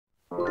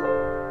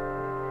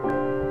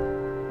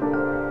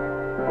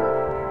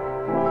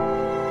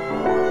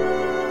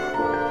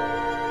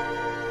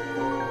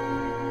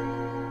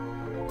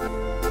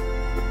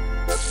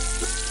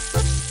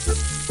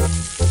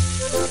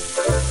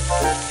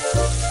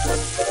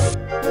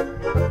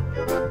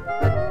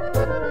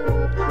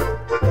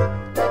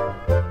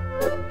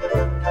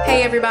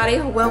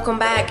everybody, welcome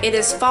back. It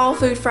is Fall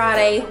Food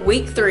Friday,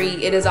 week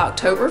 3. It is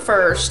October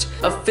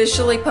 1st,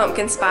 officially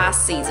pumpkin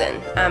spice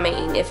season. I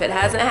mean, if it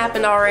hasn't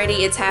happened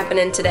already, it's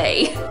happening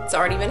today. It's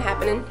already been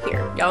happening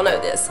here. Y'all know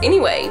this.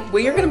 Anyway,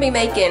 we are gonna be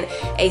making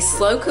a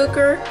slow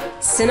cooker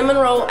cinnamon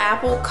roll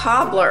apple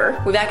cobbler.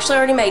 We've actually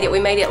already made it. We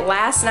made it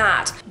last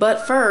night.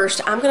 But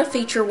first, I'm gonna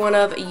feature one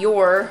of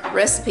your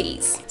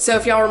recipes. So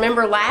if y'all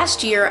remember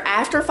last year,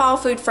 after Fall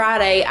Food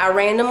Friday, I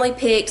randomly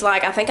picked,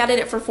 like, I think I did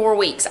it for 4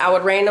 weeks. I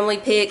would randomly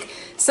pick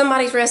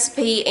somebody's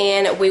recipe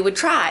and we would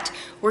try it.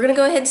 We're gonna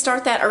go ahead and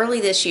start that early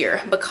this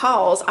year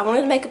because I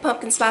wanted to make a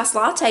pumpkin spice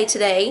latte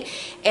today,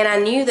 and I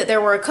knew that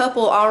there were a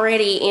couple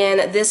already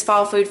in this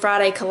Fall Food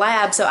Friday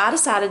collab, so I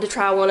decided to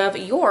try one of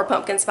your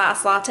pumpkin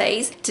spice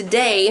lattes.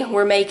 Today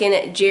we're making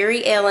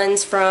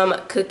Jerri-Ellen's from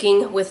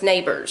Cooking with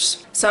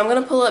Neighbors. So I'm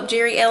gonna pull up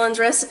Jerri-Ellen's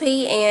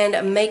recipe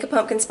and make a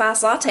pumpkin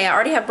spice latte. I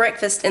already have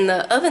breakfast in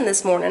the oven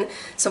this morning,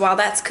 so while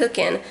that's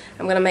cooking,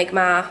 I'm gonna make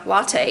my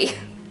latte.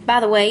 By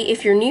the way,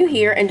 if you're new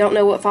here and don't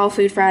know what Fall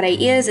Food Friday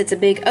is, it's a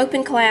big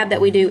open collab that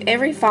we do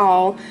every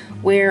fall,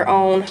 where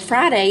on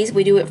Fridays,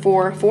 we do it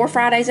for 4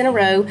 Fridays in a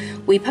row,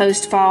 we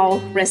post fall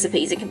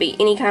recipes. It can be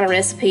any kind of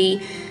recipe.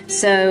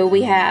 So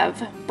we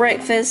have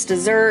breakfast,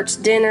 desserts,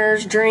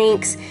 dinners,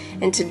 drinks,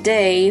 and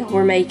today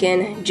we're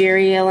making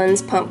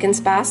Jerri-Ellen's pumpkin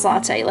spice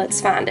latte.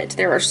 Let's find it.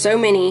 There are so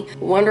many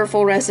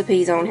wonderful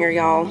recipes on here,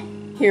 y'all.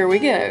 Here we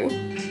go.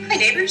 Hi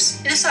neighbors,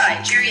 it is I,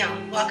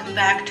 Jerri-Ellen. Welcome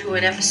back to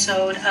an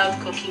episode of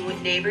Cooking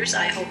with Neighbors.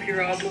 I hope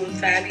you're all doing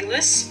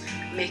fabulous.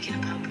 I'm making a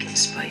pumpkin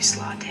spice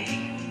latte.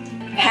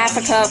 Half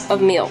a cup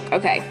of milk.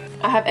 Okay.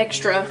 I have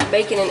extra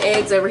bacon and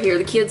eggs over here.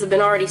 The kids have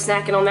been already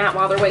snacking on that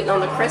while they're waiting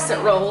on the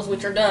crescent rolls,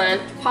 which are done.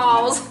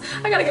 Pause.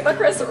 I gotta get my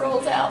crescent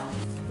rolls out.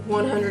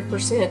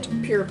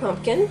 100% pure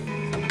pumpkin.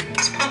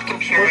 It's pumpkin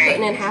puree. We're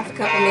putting in half a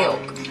cup of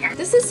milk.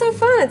 This is so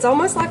fun. It's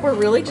almost like we're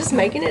really just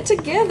making it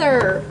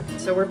together.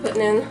 So we're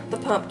putting in the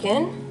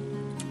pumpkin.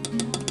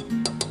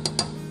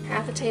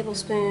 Half a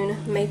tablespoon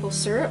maple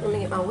syrup. Let me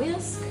get my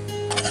whisk.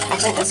 I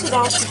think this is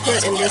all she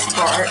put in this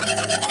part.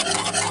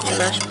 Let me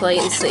mash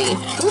plate and see.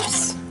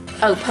 Oops.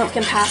 Oh,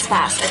 pumpkin pie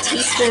spice. A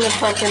teaspoon of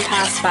pumpkin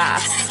pie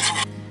spice.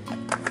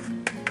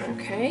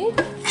 Okay.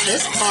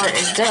 This part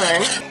is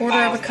done.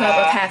 1/4 of a cup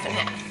of half and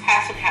half.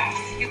 Half and half.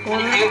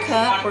 1/4 of a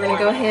cup. We're going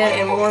to go ahead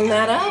and warm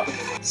that up.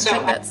 I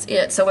think that's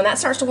it. So when that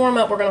starts to warm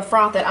up, we're going to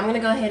froth it. I'm going to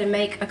go ahead and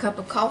make a cup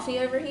of coffee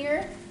over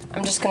here.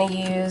 I'm just going to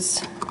use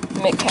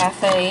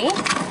McCafe.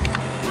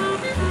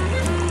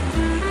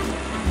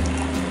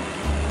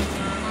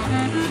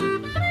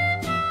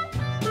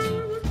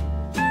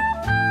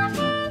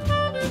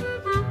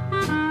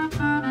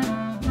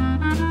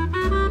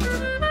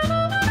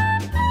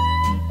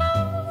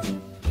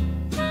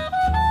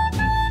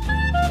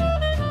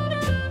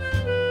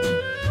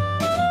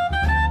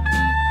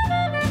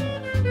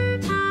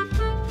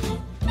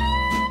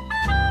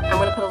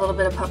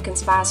 Bit of pumpkin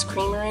spice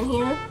creamer in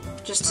here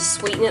just to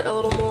sweeten it a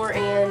little more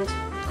and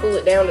cool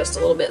it down just a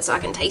little bit so I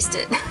can taste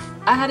it.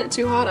 I had it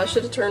too hot. I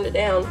should have turned it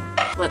down.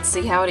 Let's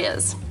see how it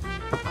is.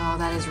 Oh,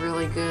 that is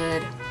really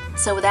good.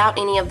 So without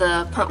any of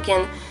the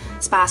pumpkin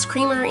spice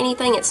creamer or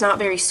anything, it's not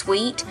very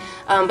sweet,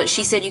 but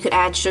she said you could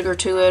add sugar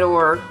to it,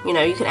 or you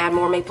know, you can add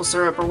more maple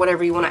syrup or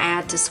whatever you want to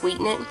add to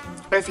sweeten it.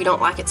 Or if you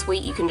don't like it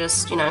sweet, you can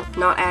just, you know,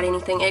 not add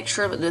anything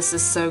extra, but this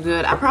is so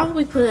good. I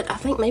probably put, I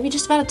think maybe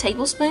just about a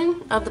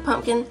tablespoon of the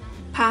pumpkin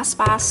pie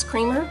spice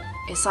creamer.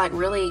 It's like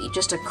really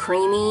just a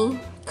creamy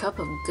cup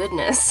of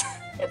goodness.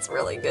 It's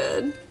really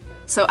good.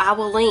 So I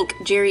will link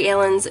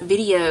Jerri-Ellen's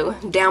video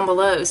down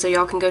below so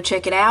y'all can go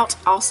check it out.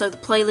 Also, the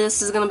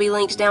playlist is going to be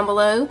linked down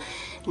below.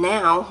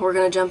 Now we're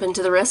going to jump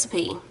into the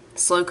recipe.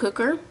 Slow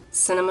cooker,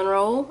 cinnamon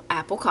roll,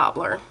 apple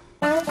cobbler.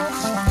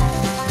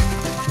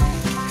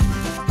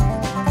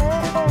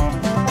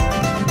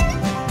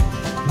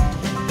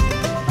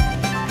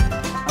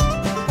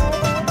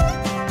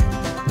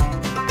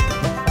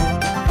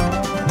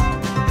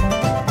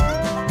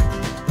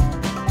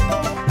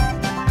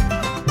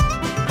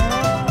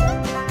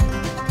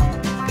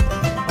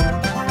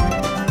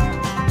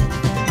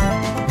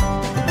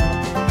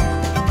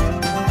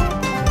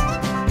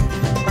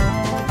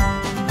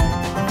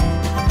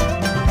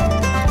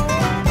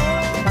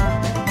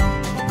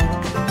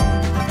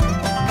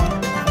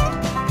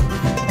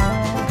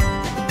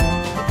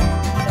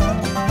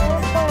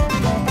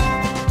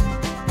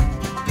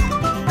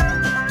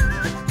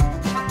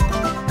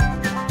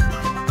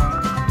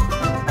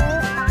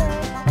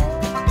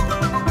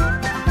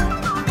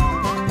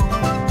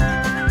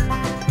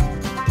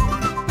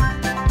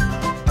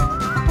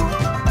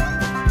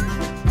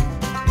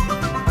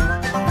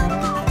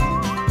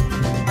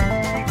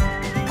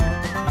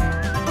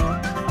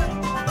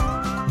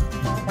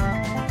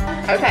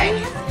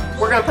 Okay,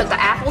 we're gonna put the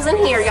apples in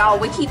here, y'all.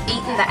 We keep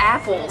eating the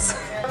apples.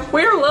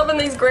 We're loving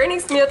these Granny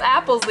Smith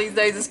apples these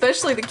days,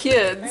 especially the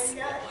kids.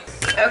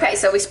 Okay,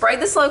 so we sprayed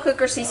the slow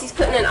cooker. Cece's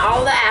putting in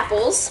all the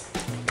apples.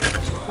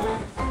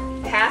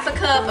 Half a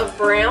cup of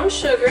brown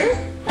sugar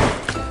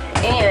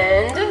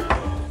and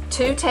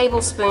 2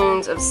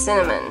 tablespoons of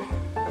cinnamon.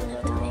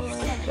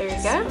 There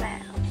you go.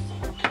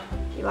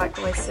 You like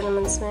the way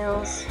cinnamon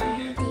smells?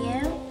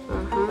 Yeah.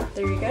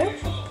 There you go.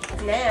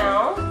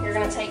 Now, you're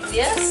gonna take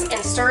this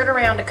and stir it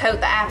around to coat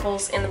the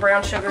apples in the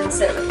brown sugar and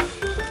cinnamon.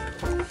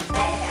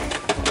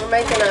 We're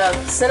making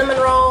a cinnamon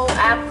roll,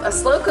 a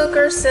slow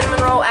cooker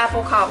cinnamon roll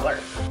apple cobbler.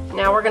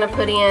 Now we're gonna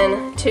put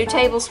in 2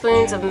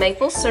 tablespoons of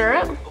maple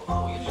syrup.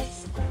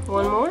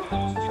 One more.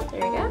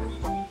 There you go.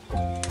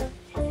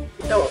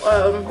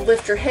 Don't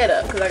lift your head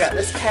up because I got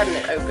this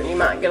cabinet open. You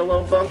might get a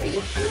little bumpy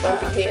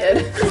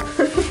head.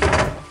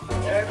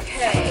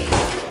 Okay.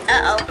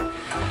 Uh-oh.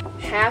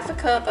 Half a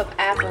cup of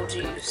apple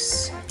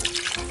juice.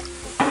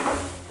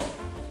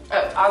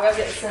 Oh, I'll go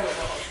get the cinnamon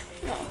rolls.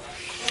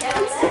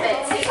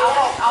 See, I'll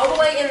walk all the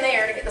way in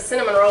there to get the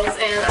cinnamon rolls,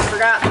 and I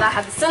forgot that I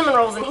had the cinnamon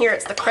rolls in here.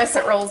 It's the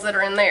crescent rolls that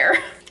are in there.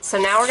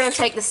 So now we're gonna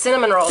take the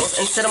cinnamon rolls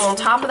and sit them on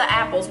top of the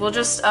apples. We'll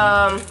just,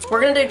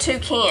 we're gonna do 2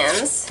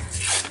 cans.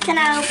 Can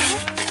I open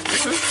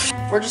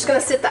it? We're just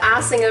gonna sit the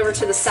icing over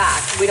to the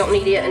side. We don't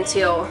need it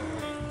until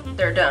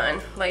they're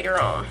done later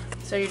on.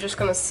 So you're just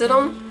gonna sit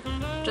them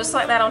just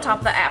like that on top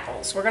of the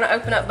apples. We're gonna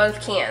open up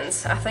both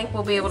cans. I think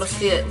we'll be able to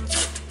fit,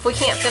 if we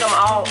can't fit them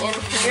all in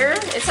here,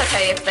 it's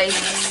okay if they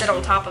sit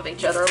on top of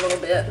each other a little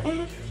bit.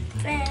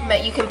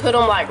 But you can put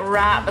them like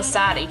right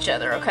beside each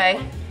other, okay?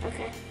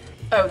 Okay.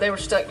 Oh, they were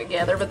stuck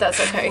together, but that's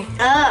okay.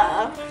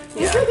 Oh.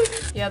 Yeah.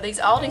 Yeah, these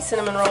Aldi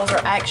cinnamon rolls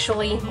are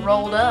actually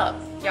rolled up.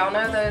 Y'all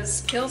know those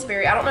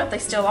Pillsbury, I don't know if they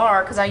still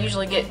are, because I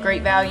usually get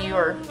Great Value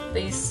or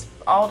these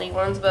Aldi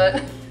ones,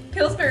 but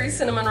Pillsbury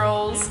cinnamon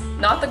rolls,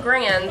 not the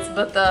Grands,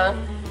 but the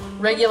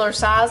regular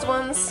size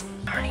ones,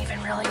 aren't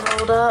even really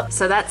rolled up.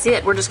 So that's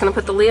it. We're just gonna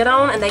put the lid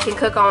on and they can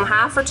cook on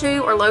high for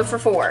 2 or low for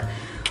 4.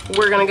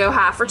 We're gonna go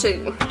high for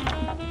 2.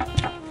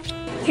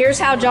 Here's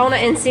how Jonah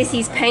and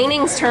Sissy's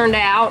paintings turned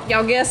out.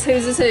 Y'all guess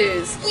whose is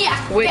whose?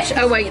 Yeah. Which,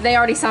 oh wait, they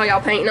already saw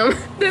y'all painting them.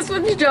 This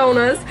one's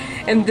Jonah's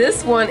and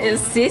this one is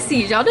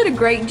Sissy's. Y'all did a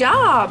great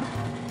job.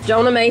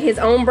 Jonah made his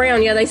own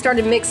brown. Yeah, they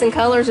started mixing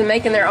colors and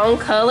making their own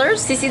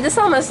colors. Sissy, this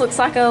almost looks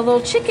like a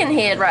little chicken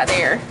head right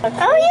there.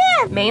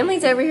 Oh yeah.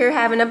 Manly's over here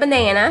having a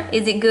banana.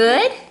 Is it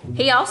good?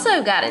 He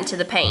also got into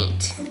the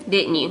paint,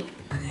 didn't you?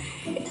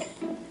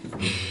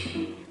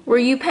 Were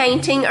you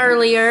painting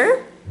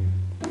earlier?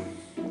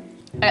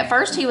 At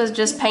first he was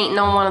just painting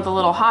on one of the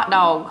little hot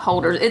dog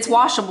holders. It's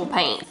washable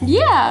paint.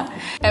 Yeah.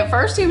 At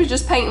first he was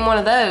just painting one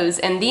of those,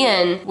 and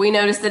then we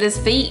noticed that his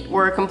feet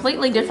were a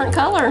completely different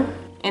color.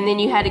 And then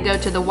you had to go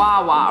to the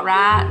Wawa,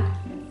 right?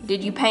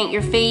 Did you paint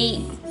your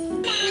feet?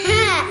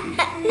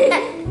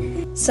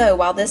 So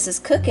while this is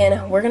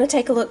cooking, we're gonna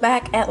take a look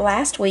back at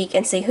last week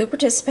and see who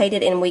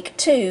participated in week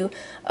 2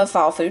 of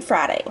Fall Food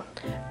Friday.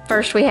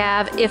 First we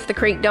have If the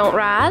Creek Don't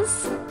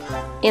Rise,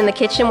 In the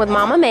Kitchen with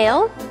Mama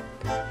Mel,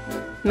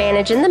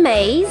 Managing the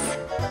Maze,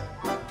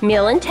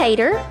 Meal and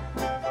Tater,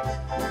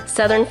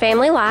 Southern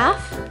Family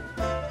Life,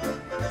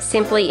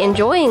 Simply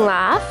Enjoying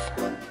Life,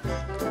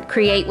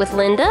 Create with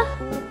Linda,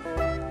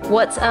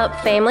 What's Up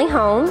Family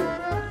Home,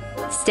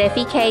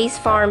 Steffi K's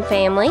Farm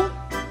Family,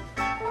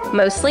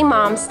 Mostly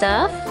Mom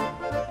Stuff,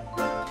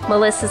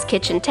 Melissa's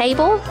Kitchen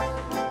Table,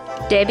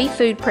 Debbie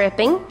Food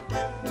Prepping,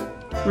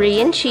 Ree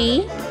and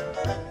Chi,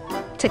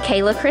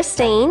 Tequila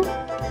Christine,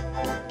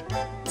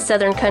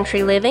 Southern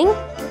Country Living,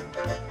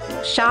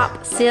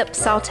 Shop, Sip,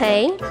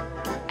 Saute,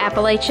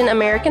 Appalachian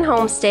American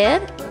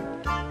Homestead,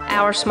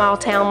 Our Small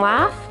Town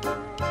Life,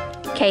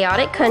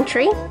 Chaotic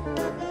Country,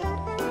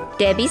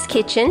 Debbie's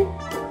Kitchen,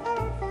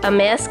 A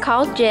Mess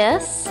Called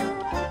Jess,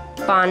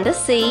 Fonda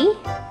C,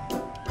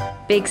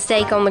 Big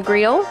Steak on the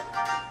Grill,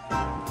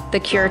 The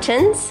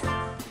Curetons,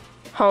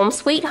 Home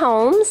Sweet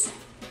Homes,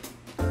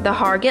 The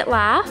Hargett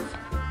Life,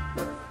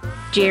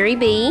 Jerry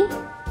B,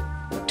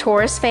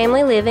 Taurus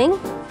Family Living,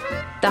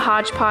 The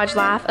Hodgepodge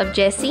Life of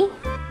Jessie,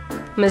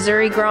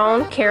 Missouri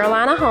Grown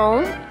Carolina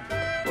Home,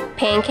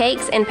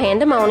 Pancakes and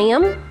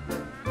Pandemonium,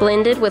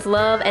 Blended with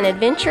Love and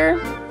Adventure,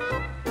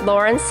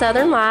 Lauren's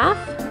Southern Life,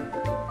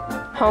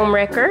 Home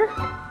Wrecker,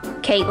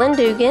 Caitlin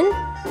Dugan,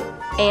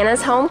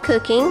 Anna's Home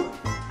Cooking,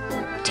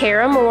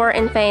 Tara Moore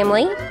and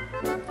Family,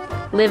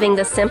 Living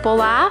the Simple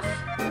Life,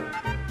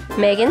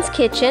 Megan's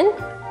Kitchen,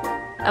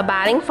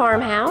 Abiding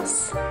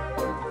Farmhouse,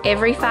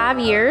 Every 5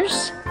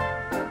 Years,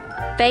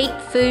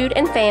 Fate Food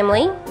and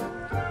Family,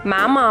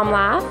 My Mom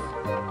Life,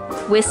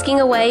 Whisking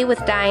Away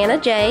with Diana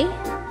J,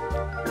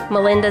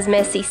 Melinda's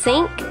Messy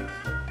Sink,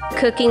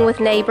 Cooking with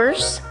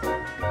Neighbors,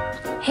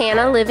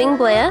 Hannah Living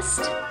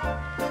Blessed,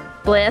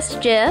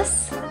 Blessed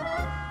Jess,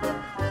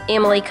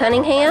 Emily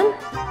Cunningham,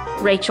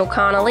 Rachel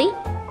Connolly,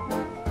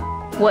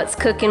 What's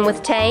Cooking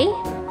with Tay,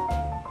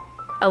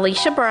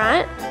 Alicia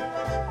Bryant,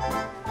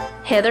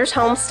 Heather's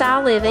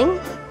Homestyle Living,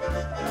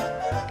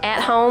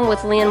 At Home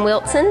with Lynn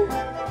Wilson,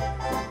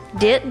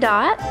 Dit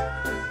Dot,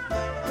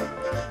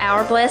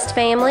 Our Blessed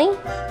Family,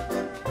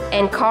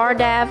 and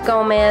Cardav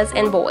Gomez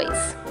and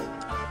Boys.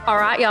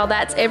 Alright y'all,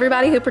 that's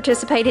everybody who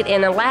participated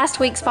in the last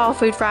week's Fall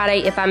Food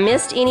Friday. If I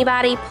missed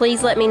anybody,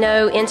 please let me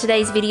know in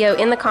today's video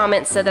in the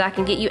comments so that I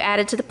can get you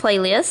added to the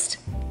playlist.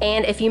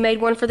 And if you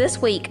made one for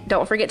this week,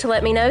 don't forget to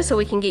let me know so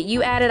we can get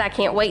you added. I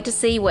can't wait to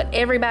see what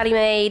everybody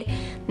made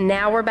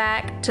Now we're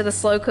back to the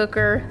slow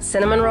cooker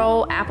cinnamon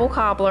roll apple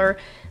cobbler.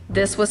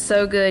 This was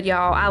so good,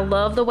 y'all. I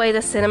love the way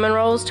the cinnamon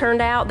rolls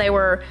turned out. They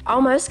were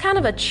almost kind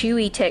of a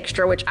chewy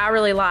texture, which I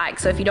really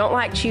like. So if you don't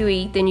like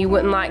chewy, then you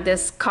wouldn't like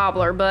this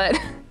cobbler, but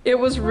it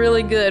was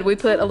really good. We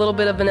put a little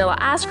bit of vanilla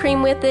ice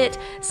cream with it.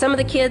 Some of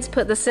the kids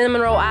put the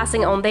cinnamon roll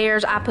icing on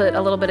theirs. I put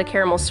a little bit of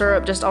caramel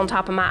syrup just on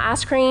top of my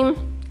ice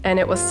cream, and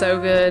it was so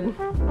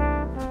good.